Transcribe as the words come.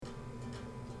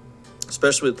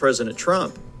especially with President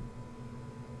Trump.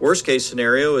 Worst case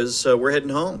scenario is we're heading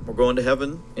home. We're going to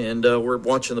heaven, and we're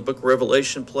watching the book of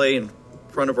Revelation play in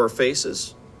front of our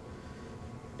faces.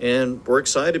 And we're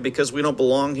excited because we don't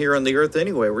belong here on the earth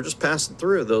anyway. We're just passing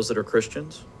through, those that are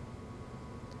Christians.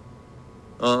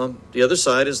 The other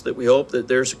side is that we hope that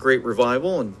there's a great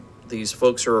revival and these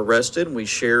folks are arrested and we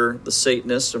share the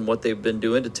Satanists and what they've been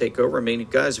doing to take over. I mean, you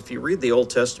guys, if you read the Old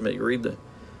Testament, you read the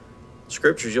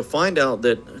scriptures, you'll find out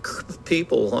that a group of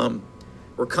people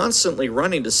were constantly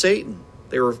running to Satan.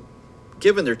 They were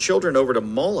giving their children over to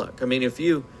Moloch. I mean, if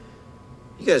you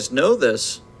guys know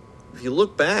this, if you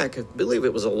look back, I believe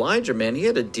it was Elijah, man, he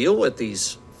had to deal with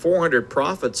these 400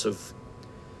 prophets of,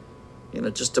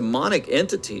 just demonic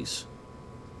entities.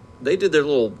 They did their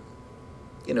little,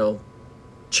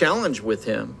 challenge with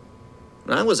him.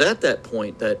 And I was at that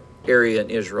point, that area in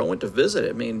Israel. I went to visit it.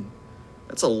 I mean,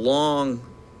 it's a long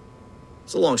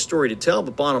story to tell,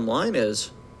 but bottom line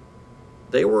is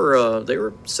they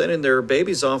were sending their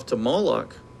babies off to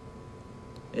Moloch.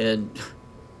 And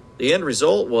the end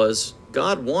result was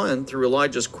God won through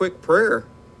Elijah's quick prayer.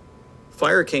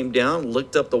 Fire came down,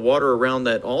 licked up the water around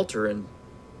that altar, and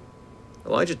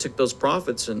Elijah took those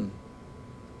prophets and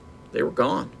they were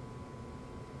gone.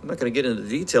 I'm not going to get into the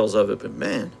details of it, but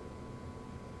man,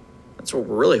 that's what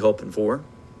we're really hoping for.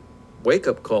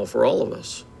 Wake-up call for all of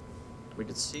us. We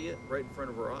could see it right in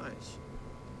front of our eyes.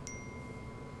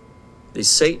 These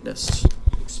Satanists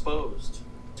exposed,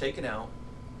 taken out.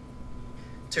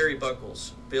 Terry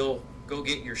Buckles, Bill, go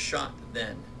get your shot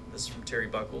then. This is from Terry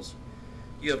Buckles.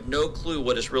 You have no clue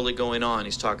what is really going on.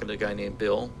 He's talking to a guy named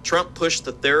Bill. Trump pushed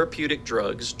the therapeutic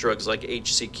drugs like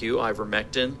HCQ,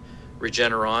 ivermectin,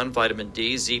 Regeneron, vitamin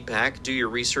D, Z-Pak. Do your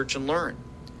research and learn.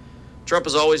 Trump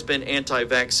has always been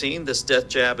anti-vaccine. This death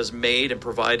jab has made and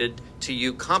provided to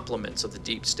you compliments of the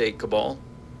deep state cabal,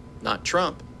 not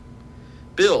Trump.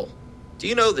 Bill, do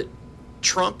you know that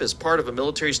Trump, as part of a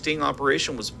military sting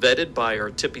operation, was vetted by our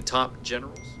tippy-top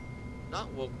generals?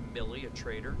 Not woke Milley, a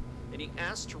traitor. And he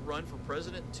asked to run for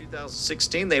president in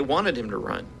 2016. They wanted him to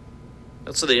run.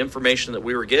 That's the information that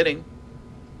we were getting.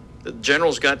 The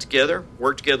generals got together,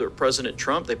 worked together with President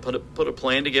Trump. They put a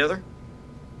plan together.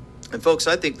 And folks,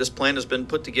 I think this plan has been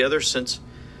put together since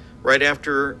right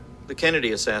after the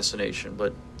Kennedy assassination,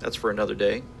 but that's for another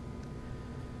day.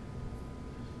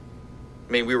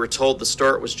 I mean, we were told the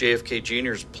start was JFK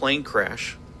Jr.'s plane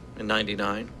crash in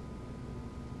 99.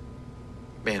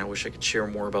 Man, I wish I could share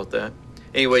more about that.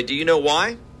 Anyway, do you know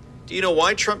why? Do you know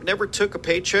why Trump never took a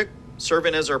paycheck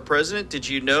serving as our president? Did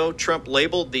you know Trump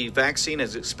labeled the vaccine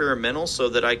as experimental so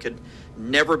that I could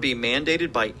never be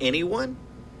mandated by anyone?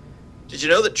 Did you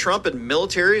know that Trump and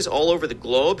militaries all over the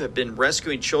globe have been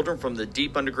rescuing children from the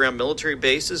deep underground military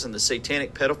bases and the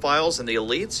satanic pedophiles and the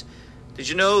elites? Did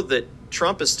you know that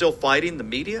Trump is still fighting the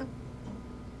media?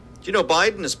 Do you know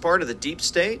Biden is part of the deep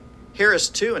state? Harris,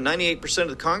 too, and 98% of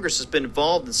the Congress has been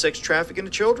involved in sex trafficking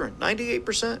of children.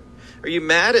 98%. Are you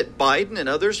mad at Biden and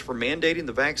others for mandating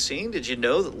the vaccine? Did you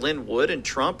know that Lynn Wood and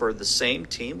Trump are the same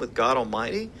team with God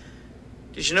Almighty?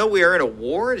 Did you know we are in a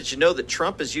war? Did you know that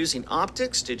Trump is using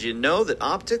optics? Did you know that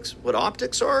what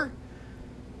optics are?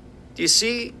 Do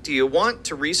you want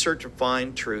to research and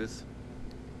find truth?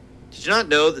 Did you not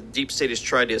know that the deep state has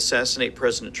tried to assassinate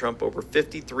President Trump over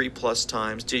 53 plus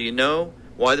times? Do you know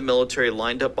why the military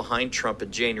lined up behind Trump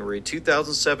in January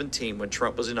 2017 when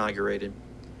Trump was inaugurated?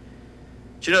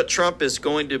 Do you know Trump is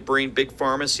going to bring Big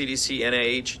Pharma, CDC,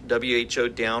 NIH, WHO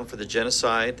down for the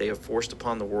genocide they have forced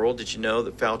upon the world? Did you know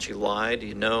that Fauci lied? Do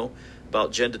you know about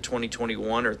Agenda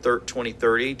 2021 or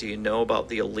 2030? Do you know about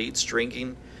the elites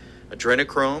drinking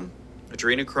adrenochrome?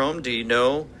 Do you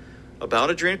know about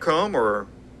adrenochrome or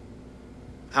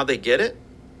how they get it?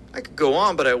 I could go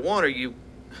on, but I won't.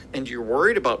 You're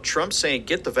worried about Trump saying,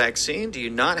 get the vaccine? Do you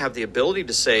not have the ability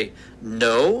to say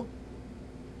no?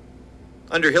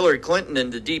 Under Hillary Clinton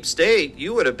and the deep state,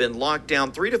 you would have been locked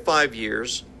down 3 to 5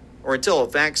 years or until a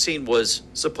vaccine was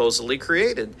supposedly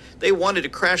created. They wanted to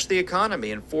crash the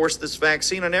economy and force this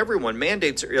vaccine on everyone.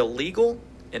 Mandates are illegal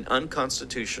and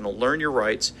unconstitutional. Learn your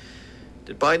rights.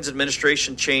 Did Biden's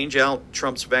administration change out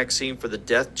Trump's vaccine for the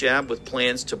death jab with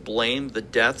plans to blame the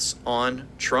deaths on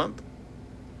Trump?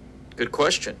 Good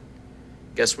question.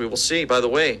 Guess we will see. By the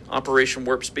way, Operation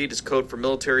Warp Speed is code for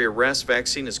military arrests.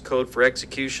 Vaccine is code for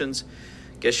executions.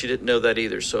 Guess you didn't know that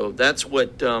either. So that's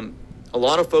what a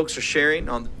lot of folks are sharing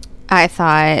on. I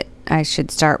thought I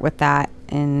should start with that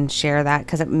and share that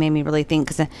because it made me really think.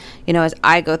 Because, as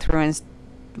I go through and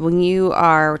when you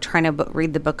are trying to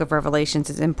read the book of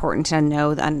Revelations, it's important to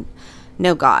know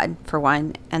God, for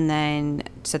one. And then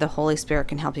so the Holy Spirit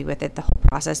can help you with it, the whole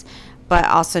process. but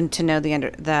also to know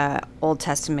the Old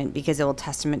Testament, because the Old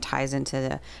Testament ties into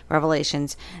the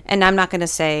Revelations. And I'm not going to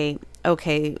say,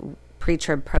 okay,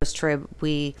 pre-trib, post-trib,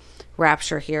 we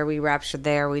rapture here, we rapture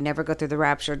there, we never go through the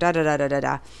rapture, da da da da da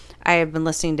da. I have been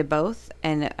listening to both,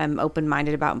 and I'm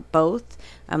open-minded about both.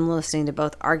 I'm listening to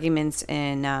both arguments,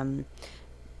 and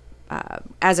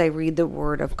as I read the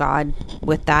Word of God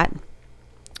with that.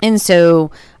 And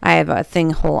so I have a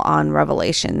thing whole on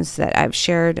Revelations that I've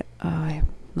shared.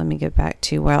 Let me get back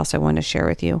to what else I want to share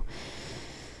with you.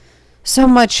 So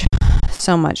much.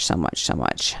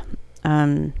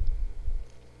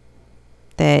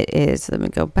 That is, let me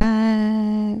go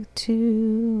back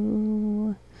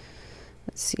to,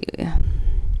 let's see,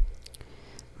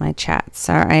 my chats.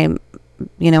 Sorry,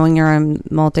 when you're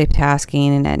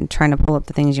multitasking and trying to pull up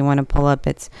the things you want to pull up,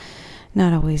 it's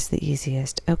not always the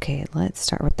easiest. Okay, let's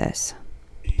start with this.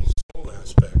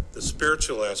 The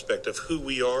spiritual aspect of who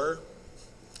we are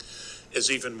is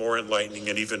even more enlightening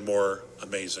and even more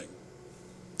amazing.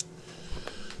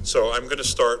 So I'm going to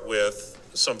start with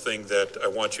something that I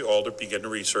want you all to begin to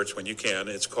research when you can.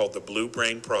 It's called the Blue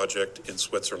Brain Project in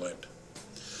Switzerland.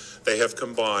 They have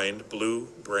combined Blue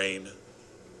Brain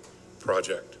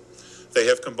Project. They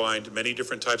have combined many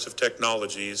different types of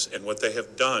technologies, and what they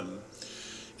have done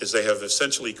is they have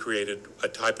essentially created a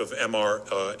type of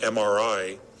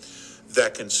MRI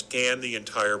that can scan the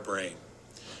entire brain.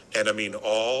 And I mean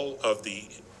all of the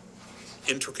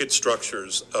intricate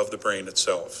structures of the brain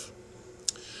itself.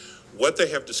 What they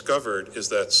have discovered is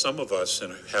that some of us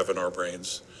have in our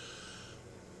brains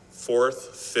 4th,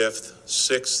 5th,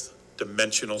 6th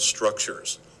dimensional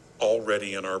structures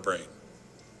already in our brain.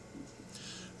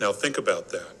 Now think about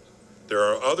that. There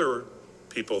are other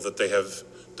people that they have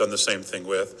done the same thing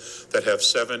with that have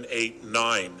 7, 8,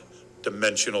 9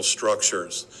 dimensional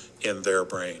structures in their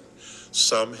brain.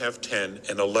 Some have 10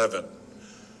 and 11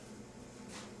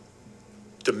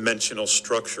 dimensional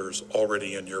structures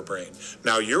already in your brain.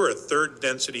 Now you're a third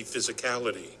density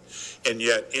physicality, and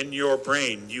yet in your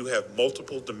brain you have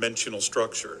multiple dimensional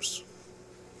structures.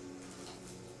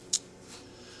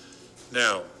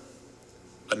 Now,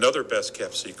 another best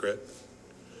kept secret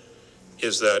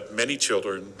is that many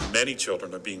children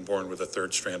are being born with a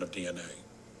third strand of DNA.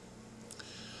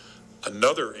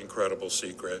 Another incredible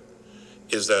secret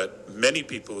is that many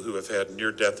people who have had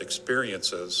near-death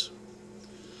experiences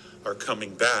are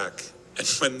coming back, and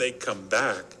when they come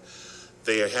back,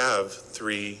 they have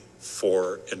 3,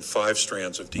 4, and 5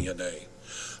 strands of DNA.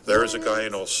 There is a guy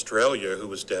in Australia who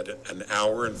was dead an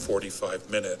hour and 45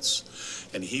 minutes,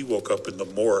 and he woke up in the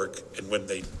morgue, and when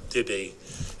they did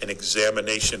an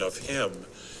examination of him,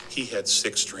 he had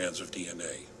 6 strands of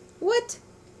DNA. What?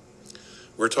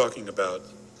 We're talking about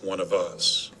one of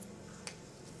us.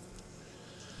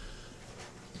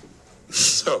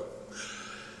 So,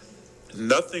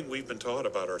 nothing we've been taught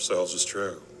about ourselves is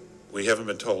true. We haven't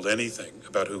been told anything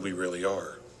about who we really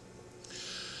are.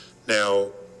 Now,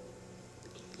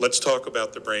 let's talk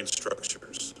about the brain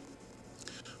structures.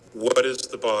 What is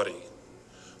the body?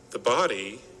 The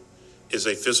body is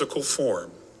a physical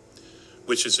form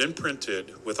which is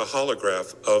imprinted with a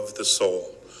holograph of the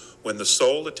soul. When the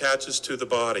soul attaches to the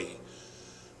body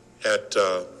at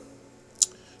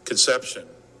conception,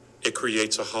 it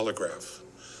creates a holograph.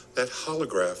 That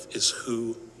holograph is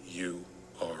who you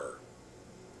are.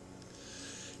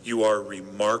 You are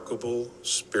remarkable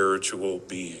spiritual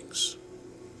beings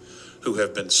who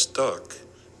have been stuck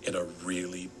in a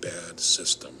really bad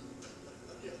system.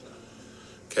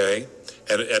 Okay?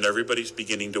 And everybody's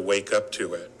beginning to wake up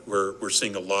to it. We're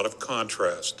seeing a lot of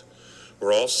contrast.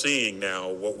 We're all seeing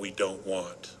now what we don't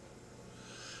want.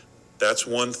 That's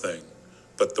one thing.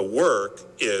 But the work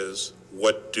is,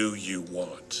 what do you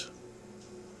want?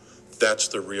 That's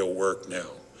the real work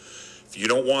now. If you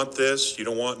don't want this, you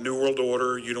don't want New World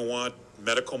Order, you don't want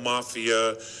medical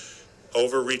mafia,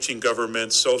 overreaching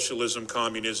government, socialism,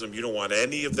 communism, you don't want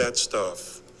any of that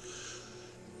stuff.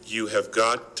 You have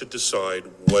got to decide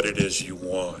what it is you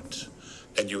want,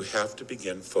 and you have to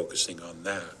begin focusing on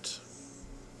that.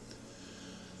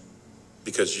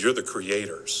 Because you're the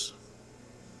creators.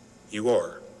 You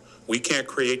are. We can't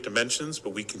create dimensions,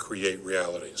 but we can create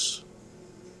realities.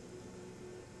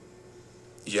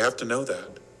 You have to know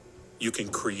that. You can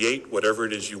create whatever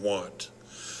it is you want.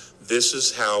 This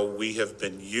is how we have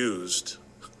been used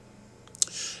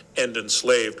and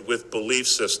enslaved with belief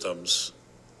systems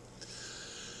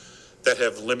that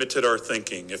have limited our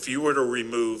thinking. If you were to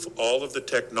remove all of the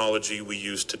technology we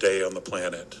use today on the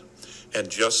planet and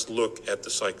just look at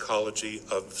the psychology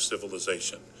of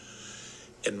civilization,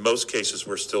 in most cases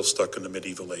we're still stuck in the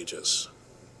medieval ages.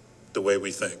 The way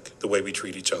we think, the way we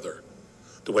treat each other,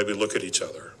 the way we look at each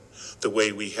other, the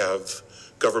way we have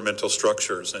governmental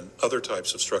structures and other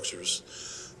types of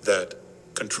structures that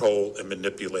control and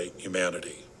manipulate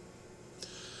humanity.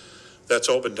 That's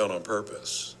all been done on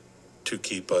purpose to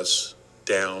keep us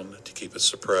down, to keep us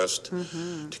suppressed,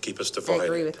 to keep us divided. I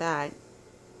agree with that.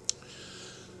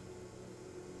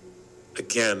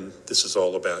 Again, this is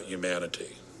all about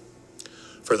humanity.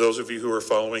 For those of you who are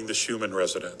following the Schumann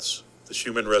resonance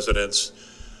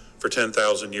for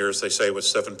 10,000 years, they say was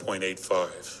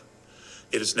 7.85.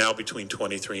 It is now between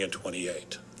 23 and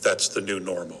 28. That's the new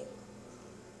normal.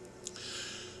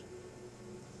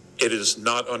 It is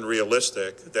not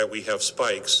unrealistic that we have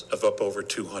spikes of up over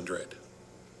 200.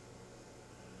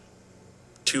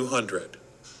 200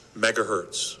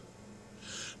 megahertz.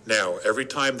 Now, every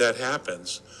time that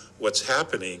happens, what's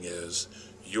happening is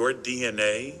your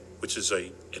DNA, which is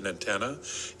an antenna,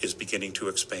 is beginning to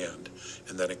expand,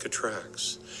 and then it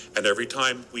contracts. And every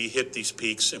time we hit these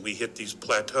peaks and we hit these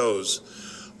plateaus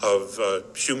of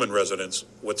Schumann resonance,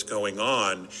 what's going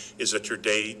on is that your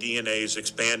DNA is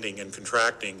expanding and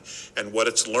contracting, and what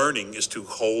it's learning is to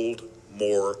hold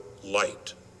more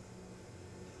light.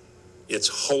 It's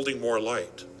holding more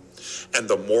light. And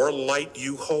the more light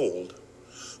you hold,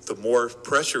 the more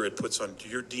pressure it puts onto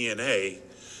your DNA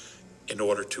in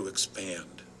order to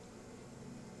expand.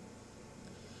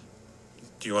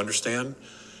 Do you understand?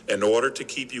 In order to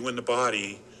keep you in the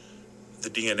body, the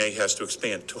DNA has to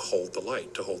expand to hold the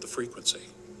light, to hold the frequency.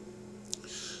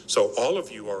 So all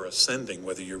of you are ascending,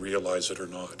 whether you realize it or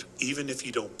not. Even if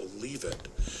you don't believe it,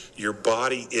 your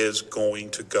body is going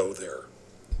to go there.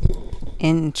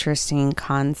 Interesting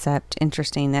concept.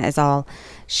 Interesting. That is all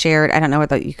shared. I don't know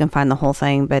whether you can find the whole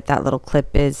thing, but that little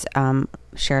clip is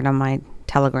shared on my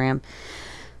Telegram.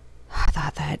 I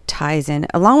thought that ties in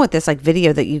along with this like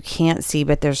video that you can't see,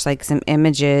 but there's like some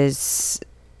images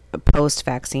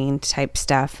post-vaccine type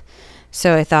stuff.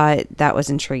 So I thought that was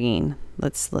intriguing.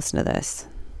 Let's listen to this.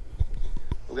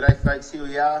 Well, good day, folks. Here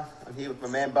we are. I'm here with my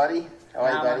man, Buddy. How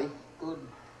are you, buddy? Good.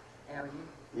 How are you?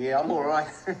 Yeah, I'm all right.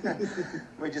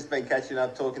 We've just been catching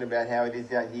up, talking about how it is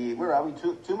out here. Where are we?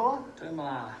 Toomala?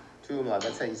 Toomala,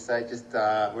 that's how you say it. Just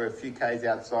we're a few k's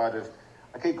outside of.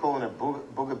 I keep calling it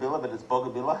Boogabilla, but it's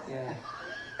Boggabilla. Yeah.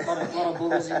 A lot of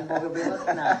boogers in Boggabilla.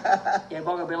 No. Yeah,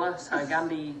 Boggabilla. So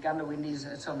Gundawindi's,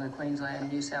 it's on the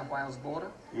Queensland, New South Wales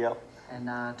border. Yep. And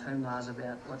Toomala's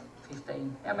about,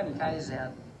 15? How many k's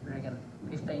out, you reckon?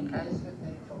 15 k's?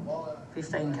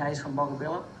 15 k's from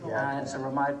Boggabilla. Yeah. It's a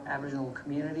remote Aboriginal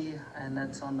community, and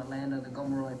that's on the land of the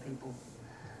Gomeroi people.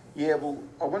 Yeah, well,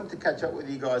 I wanted to catch up with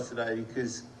you guys today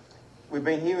because we've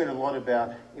been hearing a lot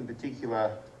about, in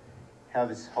particular, how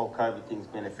this whole COVID thing's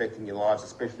been affecting your lives,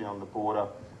 especially on the border.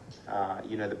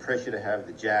 The pressure to have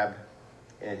the jab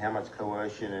and how much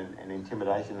coercion and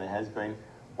intimidation there has been.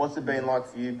 What's it been like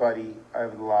for you, Buddy,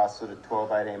 over the last sort of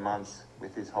 12, 18 months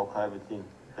with this whole COVID thing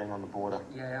being on the border?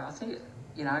 Yeah, I think,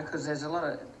 because there's a lot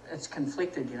of, it's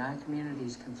conflicted,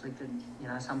 community's conflicted.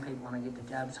 Some people want to get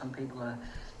the jab, some people are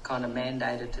kind of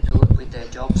mandated to do it with their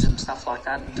jobs and stuff like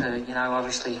that, and to,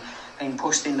 obviously being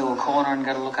pushed into a corner and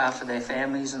got to look after their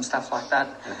families and stuff like that.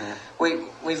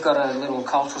 Mm-hmm. We've got a little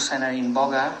cultural centre in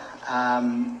Bogga,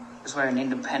 because we're an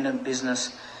independent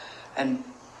business, and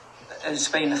it's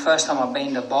been the first time I've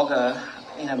been to Bogga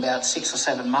in about 6 or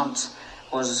 7 months.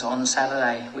 Was on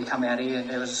Saturday. We come out here,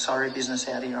 there was a sorry business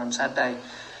out here on Saturday.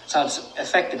 So it's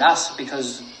affected us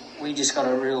because we just got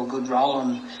a real good role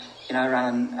on,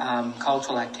 running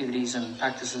cultural activities and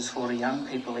practices for the young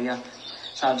people here.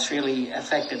 So it's really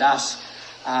affected us.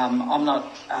 I'm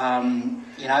not,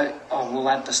 well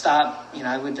at the start,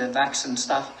 with the vaccine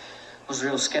stuff, was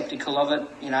real sceptical of it,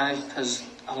 because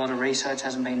a lot of research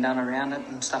hasn't been done around it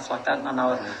and stuff like that. And I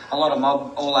know a lot of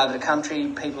mob all over the country,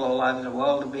 people all over the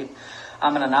world a bit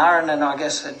and an and I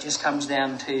guess it just comes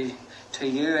down to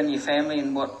you and your family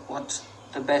and what's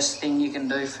the best thing you can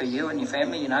do for you and your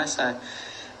family, So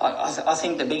I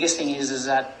think the biggest thing is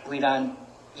that we don't,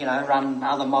 run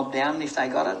other mob down if they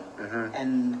got it,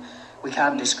 and we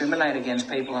can't discriminate against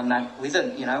people and that with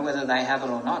it, whether they have it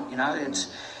or not.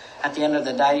 It's at the end of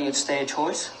the day, it's their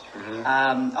choice.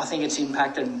 I think it's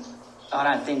impacted.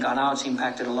 I know it's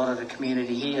impacted a lot of the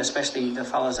community here, especially the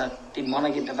fellas that didn't want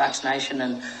to get the vaccination,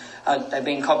 and they've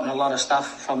been copping a lot of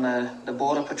stuff from the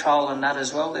Border Patrol and that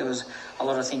as well. There was a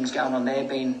lot of things going on there,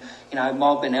 being,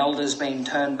 mob and elders being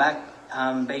turned back,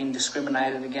 being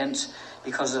discriminated against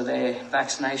because of their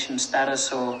vaccination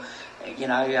status or,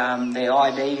 their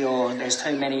ID, or there's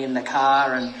too many in the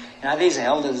car. And, these are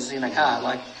elders in a car,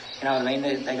 you know what I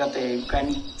mean? They got their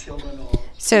grandchildren or...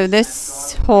 So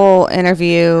this whole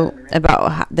interview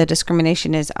about the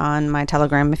discrimination is on my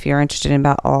Telegram if you're interested in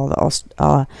about all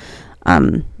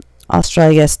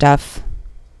Australia stuff.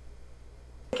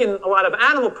 Taking a lot of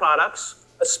animal products,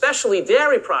 especially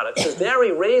dairy products, because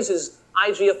dairy raises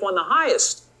IGF-1 the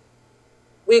highest,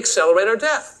 we accelerate our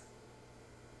death.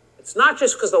 It's not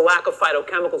just because of the lack of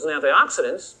phytochemicals and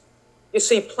antioxidants. You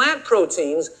see, plant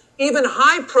proteins, even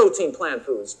high protein plant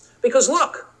foods, because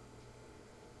look,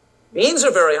 beans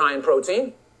are very high in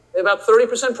protein. They have about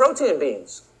 30% protein in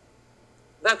beans.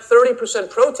 That 30%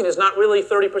 protein is not really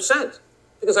 30%,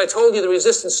 because I told you the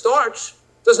resistant starch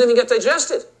doesn't even get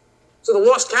digested. So the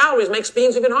lost calories makes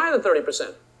beans even higher than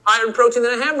 30%, higher in protein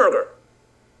than a hamburger.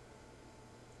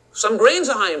 Some grains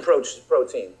are high in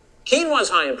protein. Quinoa is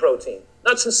high in protein.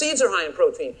 Nuts and seeds are high in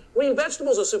protein. Green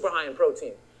vegetables are super high in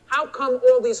protein. How come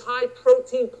all these high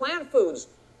protein plant foods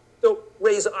don't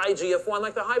raise IGF-1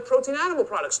 like the high protein animal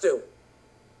products do?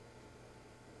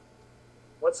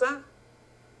 What's that?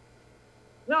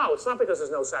 No, it's not because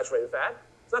there's no saturated fat.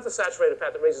 It's not the saturated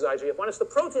fat that raises IGF-1. It's the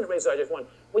protein that raises IGF-1.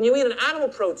 When you eat an animal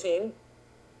protein,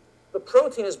 the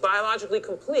protein is biologically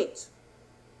complete.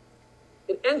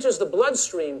 It enters the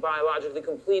bloodstream biologically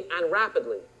complete and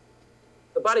rapidly.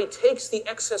 The body takes the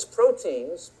excess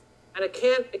proteins and it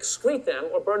can't excrete them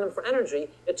or burn them for energy.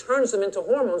 It turns them into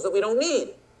hormones that we don't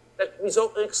need, that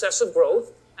result in excessive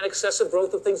growth and excessive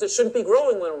growth of things that shouldn't be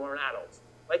growing when we're an adult,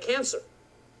 like cancer.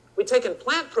 We take in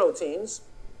plant proteins,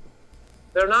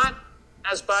 they're not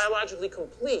as biologically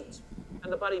complete,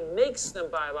 and the body makes them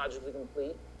biologically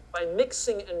complete by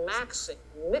mixing and matching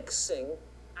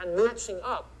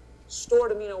up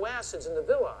stored amino acids in the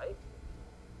villi,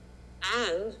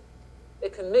 and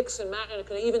it can mix and match, and it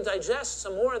can even digest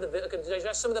some more of it can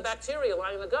digest some of the bacteria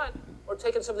lying in the gut, or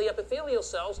take in some of the epithelial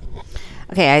cells.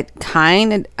 Okay, I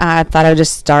kind of thought I would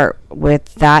just start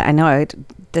with that. I know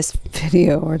this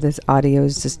video or this audio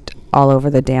is just all over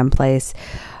the damn place,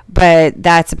 but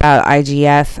that's about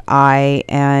IGF-I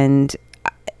and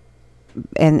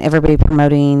everybody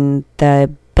promoting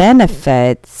the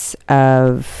benefits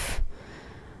of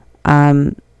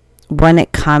when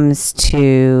it comes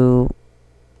to,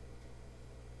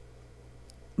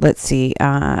 let's see,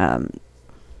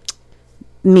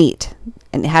 meat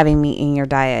and having meat in your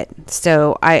diet.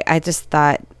 So I just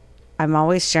thought, I'm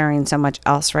always sharing so much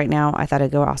else right now. I thought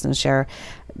I'd go also and share.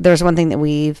 There's one thing that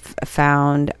we've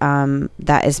found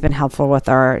that has been helpful with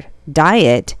our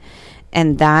diet,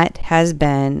 and that has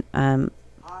been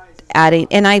adding.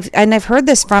 And I've heard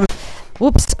this from,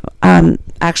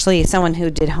 actually someone who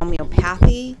did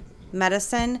homeopathy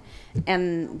medicine,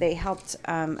 and they helped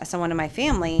someone in my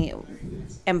family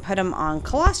and put them on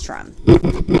colostrum,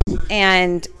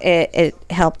 and it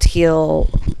helped heal.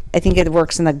 I think it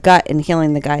works in the gut and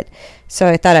healing the gut. So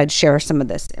I thought I'd share some of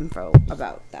this info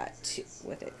about that too,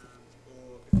 with it.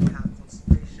 Or if you have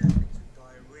constipation, things with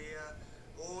diarrhea,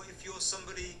 or if you're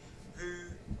somebody who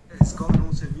has got an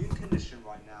autoimmune condition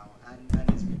right now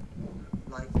and is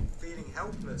like feeling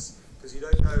helpless because you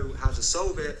don't know how to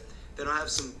solve it, then I have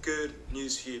some good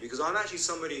news for you, because I'm actually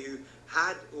somebody who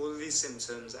had all of these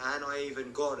symptoms, and I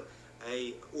even got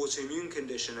a autoimmune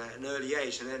condition at an early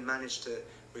age and then managed to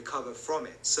recover from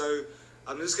it. So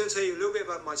I'm just going to tell you a little bit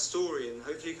about my story, and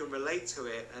hopefully you can relate to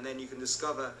it, and then you can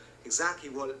discover exactly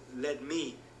what led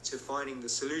me to finding the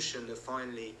solution that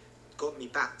finally got me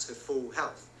back to full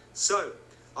health. So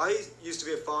I used to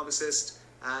be a pharmacist,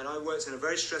 and I worked in a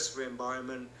very stressful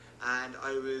environment, and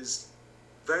I was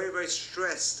very, very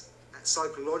stressed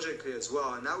psychologically as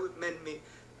well, and that meant me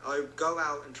I would go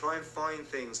out and try and find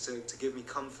things to give me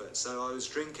comfort. So I was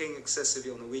drinking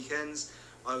excessively on the weekends,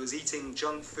 I was eating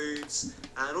junk foods,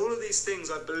 and all of these things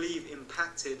I believe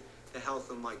impacted the health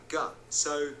of my gut.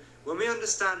 So when we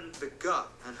understand the gut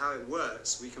and how it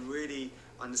works, we can really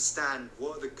understand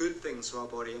what are the good things for our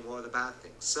body and what are the bad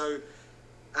things. So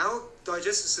our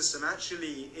digestive system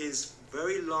actually is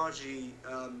very largely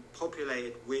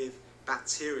populated with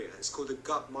bacteria. It's called the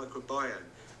gut microbiome,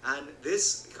 and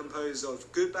this is composed of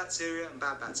good bacteria and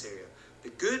bad bacteria. The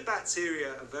good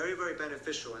bacteria are very, very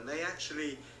beneficial, and they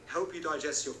actually help you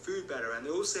digest your food better, and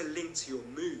they're also linked to your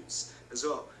moods as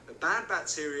well. The bad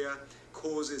bacteria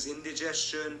causes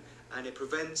indigestion, and it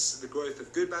prevents the growth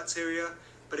of good bacteria,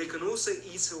 but it can also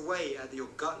eat away at your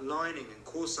gut lining and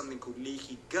cause something called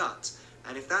leaky gut.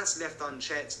 And if that's left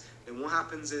unchecked, then what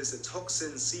happens is the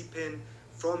toxins seep in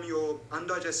from your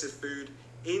undigested food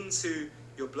into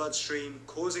your bloodstream,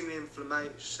 causing the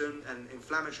inflammation and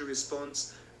inflammatory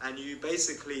response, and you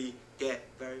basically get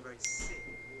very, very sick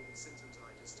with all the symptoms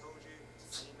I just told you,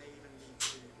 and it may even lead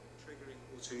to triggering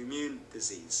autoimmune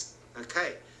disease.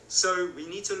 Okay, so we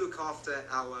need to look after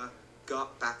our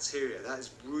gut bacteria. That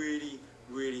is really,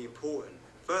 really important.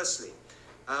 Firstly,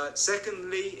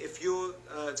 Secondly, if you're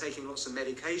taking lots of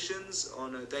medications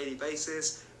on a daily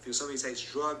basis, if you're somebody who takes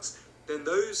drugs, then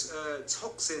those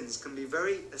toxins can be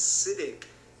very acidic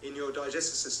in your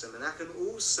digestive system, and that can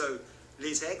also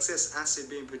lead to excess acid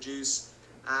being produced,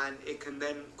 and it can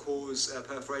then cause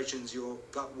perforations in your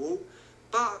gut wall.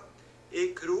 But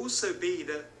it could also be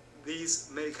that these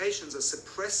medications are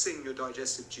suppressing your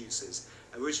digestive juices,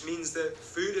 which means that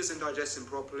food isn't digesting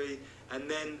properly, and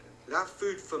then that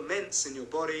food ferments in your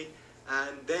body,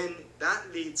 and then that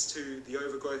leads to the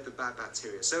overgrowth of bad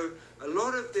bacteria. So a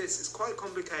lot of this is quite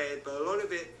complicated, but a lot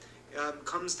of it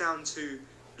comes down to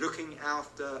looking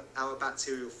after our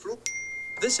bacterial flora.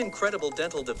 This incredible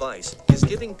dental device is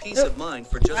giving peace of mind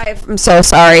for just... I'm so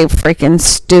sorry, freaking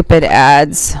stupid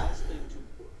ads.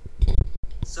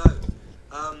 So,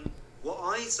 what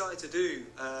I started to do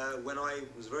when I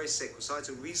was very sick was started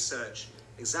to research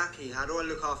exactly how do I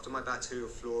look after my bacterial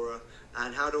flora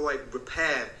and how do I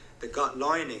repair the gut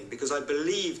lining, because I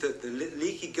believe that the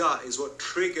leaky gut is what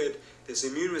triggered this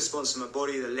immune response in my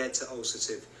body that led to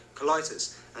ulcerative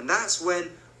colitis. And that's when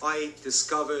I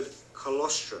discovered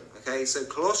colostrum. Okay, so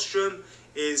colostrum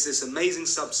is this amazing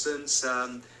substance,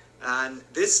 and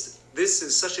this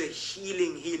is such a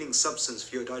healing substance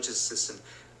for your digestive system.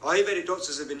 Ayurvedic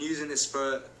doctors have been using this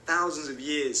for thousands of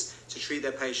years to treat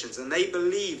their patients, and they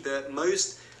believe that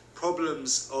most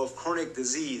problems of chronic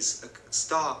disease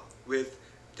start with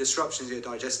disruptions in your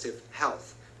digestive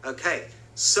health. Okay,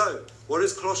 so what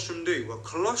does colostrum do? Well,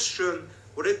 colostrum,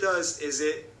 what it does is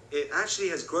it actually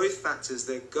has growth factors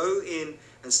that go in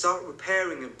and start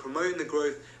repairing and promoting the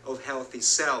growth of healthy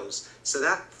cells. So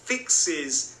that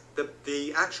fixes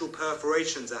the actual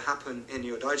perforations that happen in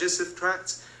your digestive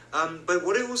tract. But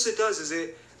what it also does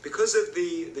is because of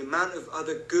the amount of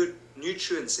other good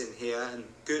nutrients in here and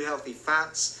good healthy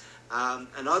fats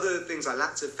and other things like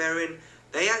lactoferrin,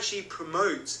 they actually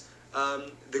promote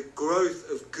the growth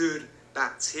of good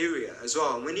bacteria as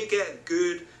well. And when you get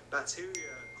good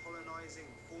bacteria colonizing,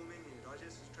 forming in your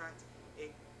digestive tract,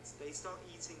 they start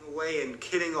eating away and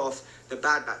killing off the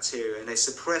bad bacteria, and they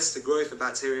suppress the growth of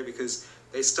bacteria because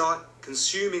they start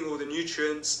consuming all the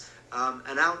nutrients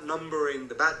and outnumbering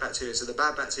the bad bacteria, so the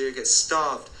bad bacteria gets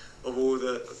starved of all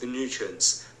the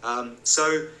nutrients.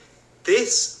 So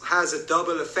this has a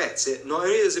double effect. It not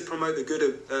only does it promote the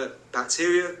good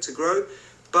bacteria to grow,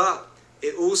 but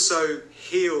it also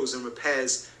heals and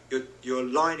repairs your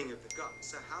lining of the gut.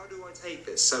 So how do I take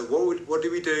this? So what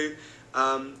do we do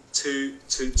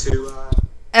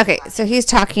Okay, so he's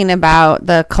talking about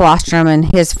the colostrum and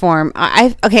his form.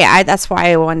 That's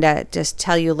why I wanted to just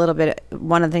tell you a little bit.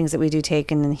 One of the things that we do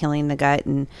take in healing the gut,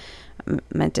 and I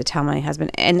meant to tell my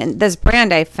husband. And this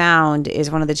brand I found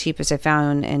is one of the cheapest I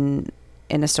found in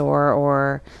a store,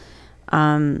 or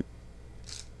and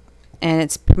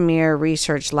it's Premier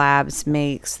Research Labs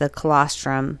makes the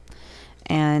colostrum,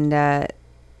 and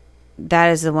that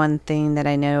is the one thing that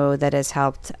I know that has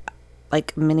helped,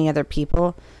 like many other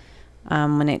people,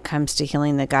 when it comes to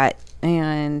healing the gut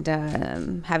and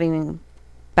having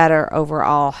better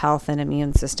overall health and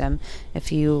immune system.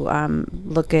 If you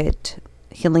look at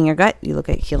healing your gut, you look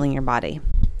at healing your body.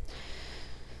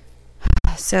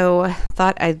 So I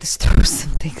thought I'd just throw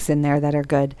some things in there that are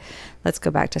good. Let's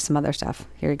go back to some other stuff.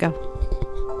 Here we go.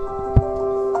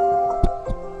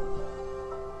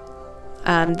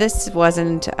 This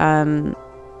wasn't,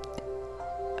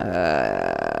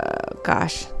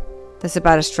 this is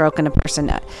about a stroke in a person.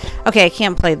 Okay, I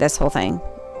can't play this whole thing.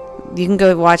 You can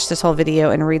go watch this whole video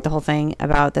and read the whole thing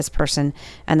about this person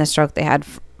and the stroke they had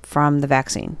from the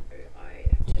vaccine. I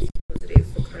have tested positive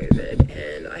for COVID,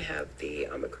 and I have the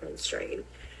Omicron strain.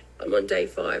 I'm on day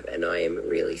 5 and I am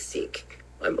really sick.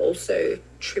 I'm also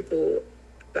triple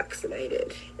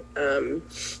vaccinated. I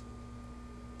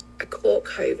caught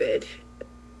COVID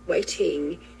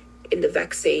waiting in the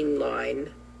vaccine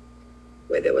line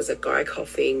where there was a guy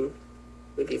coughing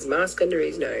with his mask under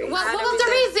his nose. What was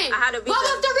the reason? What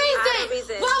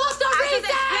was the reason?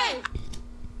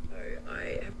 So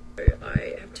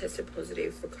I have tested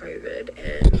positive for COVID,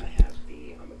 and I have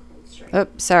the Omicron strain. Oh,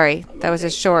 sorry. That was a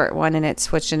short one, and it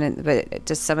switched in it, but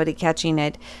just somebody catching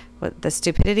it. With the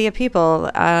stupidity of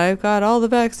people, I've got all the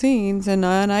vaccines, and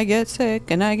I get sick,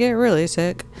 and I get really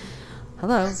sick.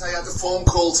 Hello. I had a phone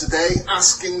call today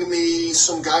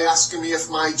some guy asking me if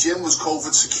my gym was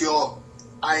COVID secure.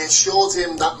 I assured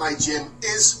him that my gym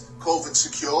is COVID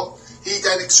secure. He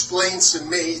then explained to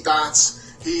me that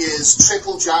he is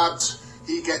triple jabbed,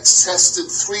 he gets tested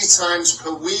 3 times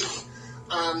per week,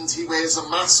 and he wears a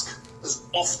mask as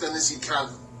often as he can,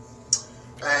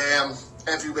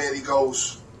 everywhere he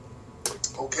goes.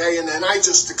 Okay, and then I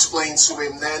just explained to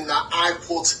him then that I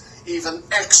put even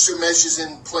extra measures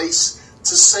in place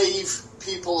to save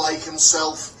people like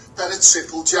himself that are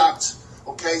triple jabbed.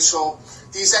 Okay, so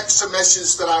these extra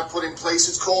measures that I put in place,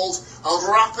 it's called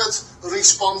a rapid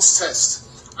response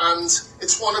test, and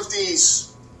it's one of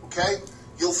these. Okay,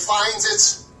 you'll find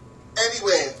it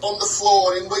anywhere on the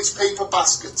floor in waste paper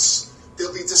baskets.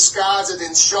 They'll be discarded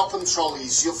in shopping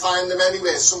trolleys. You'll find them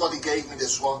anywhere. Somebody gave me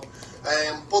this one.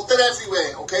 But they're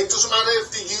everywhere, okay? Doesn't matter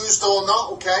if they're used or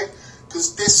not, okay?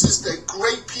 Because this is the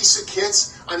great piece of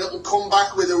kit, and it'll come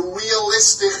back with a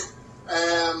realistic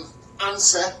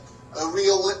answer, a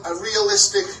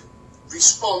realistic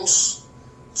response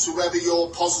to whether you're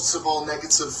positive or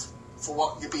negative for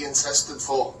what you're being tested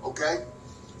for, okay?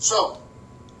 So,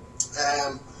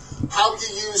 how you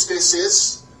use this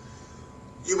is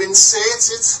you insert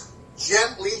it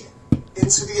gently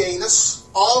into the anus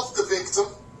of the victim.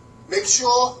 Make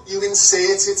sure you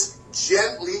insert it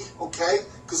gently, okay?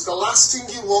 Because the last thing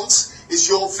you want is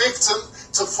your victim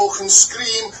to fucking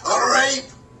scream,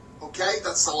 rape! Okay?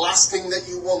 That's the last thing that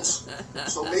you want.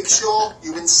 So make sure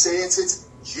you insert it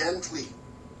gently.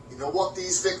 You know what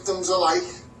these victims are like?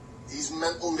 These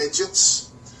mental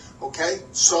midgets. Okay?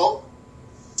 So,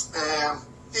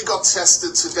 you got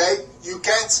tested today. You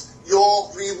get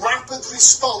your rapid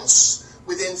response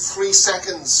within 3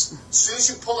 seconds. As soon as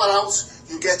you pull it out,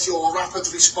 you get your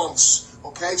rapid response.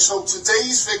 Okay, so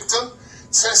today's victim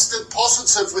tested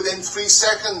positive within 3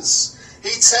 seconds.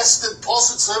 He tested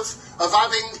positive of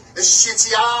having a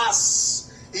shitty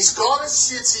ass. He's got a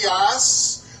shitty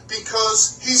ass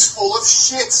because he's full of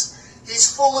shit.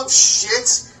 He's full of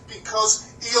shit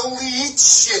because he only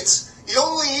eats shit. He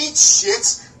only eats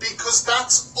shit because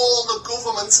that's all the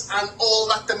government and all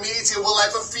that the media will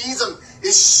ever feed him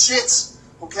is shit.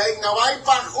 Okay, now I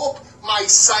back up my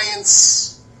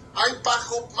science. I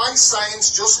back up my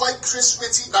science just like Chris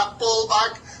Whitty, that ball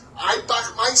bag. I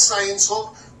back my science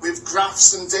up with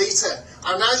graphs and data.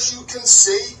 And as you can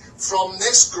see from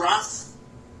this graph,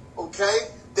 okay,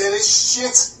 there is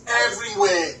shit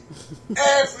everywhere.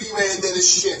 Everywhere there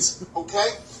is shit,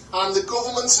 okay? And the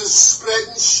government is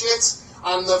spreading shit,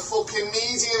 and the fucking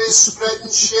media is spreading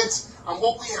shit. And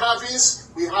what we have is,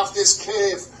 we have this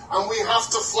curve, and we have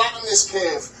to flatten this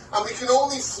curve. And we can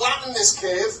only flatten this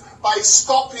curve by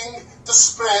stopping the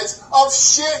spread of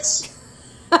shit.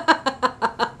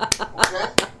 Okay?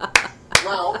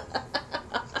 Now,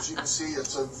 as you can see,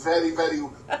 it's a very, very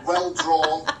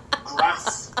well-drawn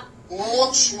graph.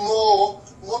 Much more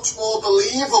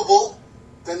believable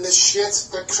than the shit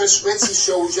that Chris Whitty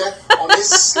showed you on his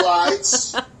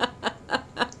slides.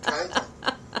 Okay?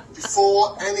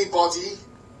 Before anybody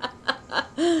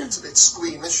gets a bit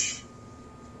squeamish.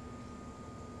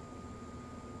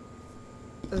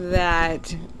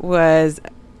 That was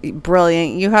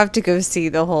brilliant. You have to go see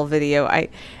the whole video. I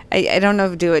don't know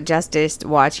if do it justice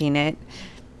watching it,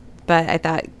 but I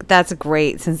thought that's a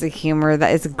great sense of humor.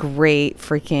 That is a great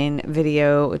freaking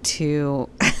video to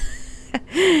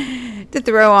to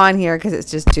throw on here because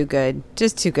it's just too good.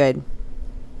 Just too good.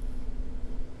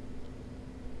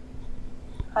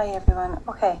 Hi everyone.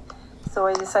 Okay, so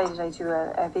I decided I'd do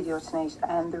a video tonight,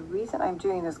 and the reason I'm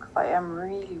doing this is because I am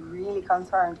really, really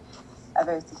concerned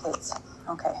about the kids.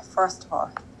 Okay, first of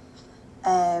all,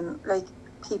 like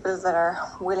people that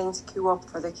are willing to queue up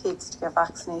for the kids to get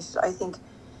vaccinated, I think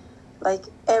like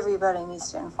everybody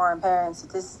needs to inform parents at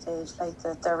this stage like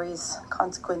that there is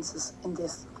consequences in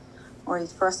this. Right,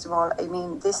 first of all, I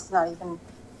mean, this has not even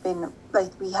been,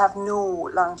 like, we have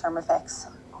no long-term effects,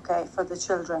 okay, for the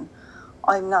children.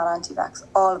 I'm not anti-vax.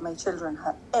 All of my children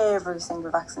have every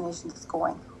single vaccination that's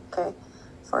going, okay?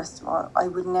 First of all, I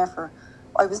was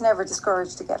never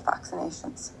discouraged to get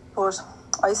vaccinations. But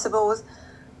I suppose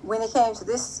when it came to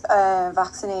this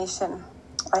vaccination,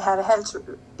 I had a health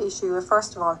issue,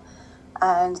 first of all,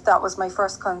 and that was my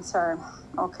first concern,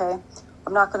 okay?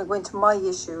 I'm not going to go into my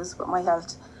issues with my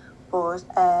health, but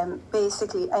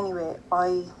basically, anyway,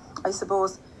 I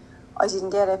suppose I didn't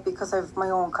get it because of my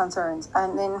own concerns.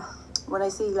 And then when I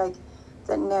see like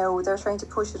that now they're trying to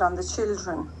push it on the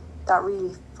children, that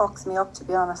really fucks me up, to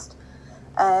be honest.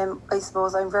 I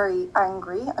suppose I'm very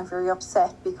angry, I'm very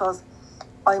upset because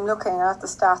I'm looking at the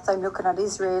stats, I'm looking at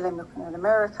Israel, I'm looking at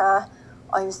America,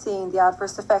 I'm seeing the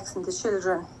adverse effects in the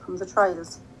children from the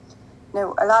trials.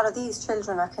 Now, a lot of these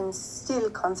children are still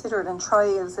considered in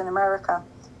trials in America.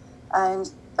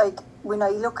 And like when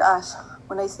I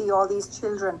see all these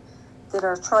children that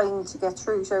are trying to get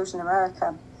through it out in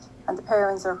America, and the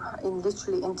parents are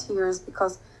literally in tears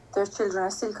because their children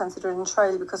are still considered in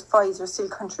trial because Pfizer still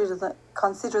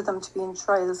consider them to be in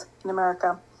trials in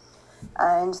America,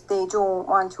 and they don't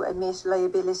want to admit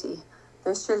liability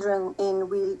There's children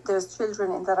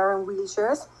that are in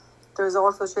wheelchairs. There's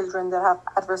also children that have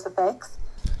adverse effects,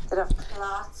 that have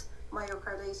clots,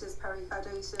 myocarditis,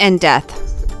 pericarditis, and death.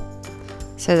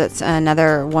 So that's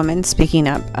another woman speaking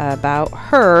up about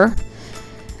her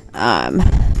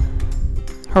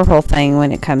whole thing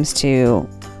when it comes to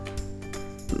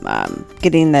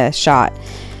getting the shot.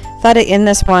 Thought I'd end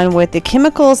this one with the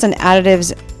chemicals and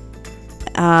additives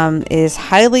is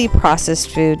highly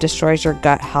processed food destroys your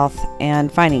gut health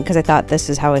and finding, because I thought this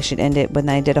is how I should end it when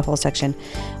I did a whole section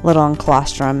a little on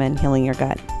colostrum and healing your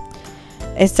gut.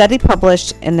 A study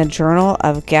published in the Journal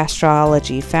of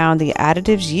Gastrology found the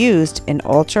additives used in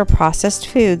ultra-processed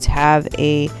foods have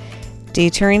a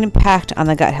deterring impact on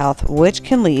the gut health, which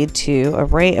can lead to an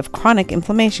array of chronic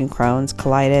inflammation, Crohn's,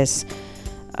 colitis.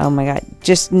 Oh my God,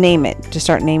 just name it. Just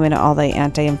start naming all the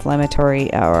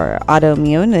anti-inflammatory or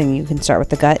autoimmune, and you can start with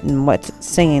the gut and what's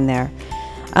saying there.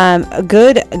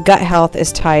 Good gut health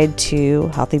is tied to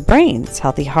healthy brains,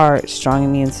 healthy heart, strong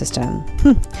immune system.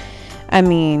 I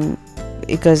mean,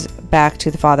 it goes back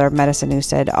to the father of medicine who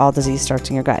said all disease starts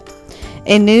in your gut.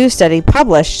 A new study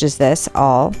published is this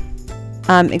all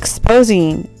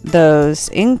exposing those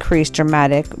increased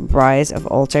dramatic rise of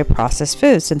ultra-processed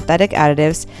foods. Synthetic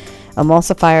additives,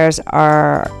 emulsifiers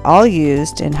are all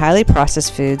used in highly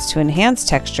processed foods to enhance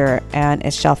texture and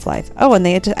its shelf life. Oh, and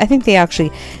I think they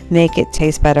actually make it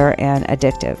taste better and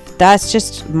addictive. That's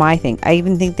just my thing. I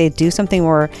even think they do something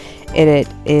where it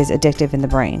is addictive in the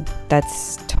brain.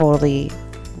 That's totally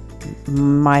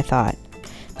my thought.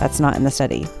 That's not in the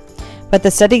study. But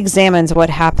the study examines what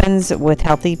happens with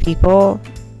healthy people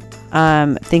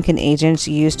thinking agents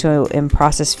used in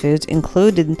processed foods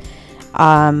included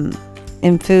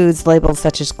in foods labeled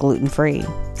such as gluten-free.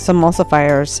 Some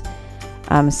emulsifiers,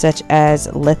 such as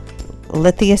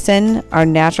lithiacin, are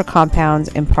natural compounds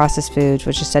in processed foods,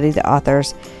 which is studied the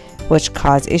authors, which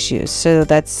cause issues. So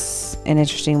that's an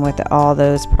interesting with all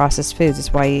those processed foods.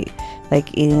 That's why you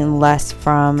like eating less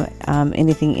from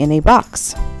anything in a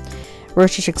box.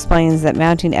 Research explains that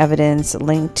mounting evidence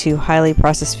linked to highly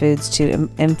processed foods to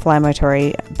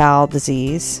inflammatory bowel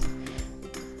disease,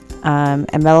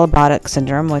 and metabolic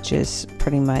syndrome, which is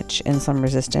pretty much insulin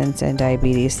resistance and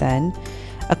diabetes, then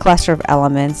a cluster of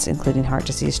elements including heart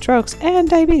disease, strokes, and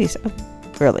diabetes. Oh,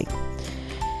 really?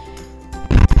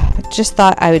 Just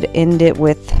thought I would end it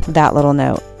with that little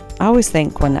note. I always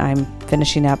think when I'm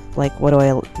finishing up, like, what do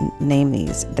I name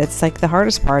these? That's like the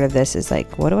hardest part of this is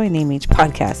like, what do I name each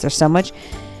podcast? There's so much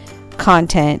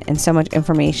content and so much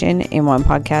information in one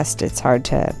podcast. It's hard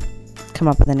to come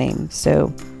up with a name.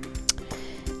 So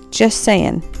just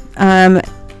saying,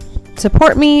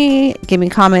 support me, give me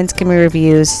comments, give me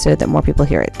reviews so that more people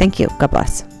hear it. Thank you. God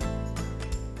bless.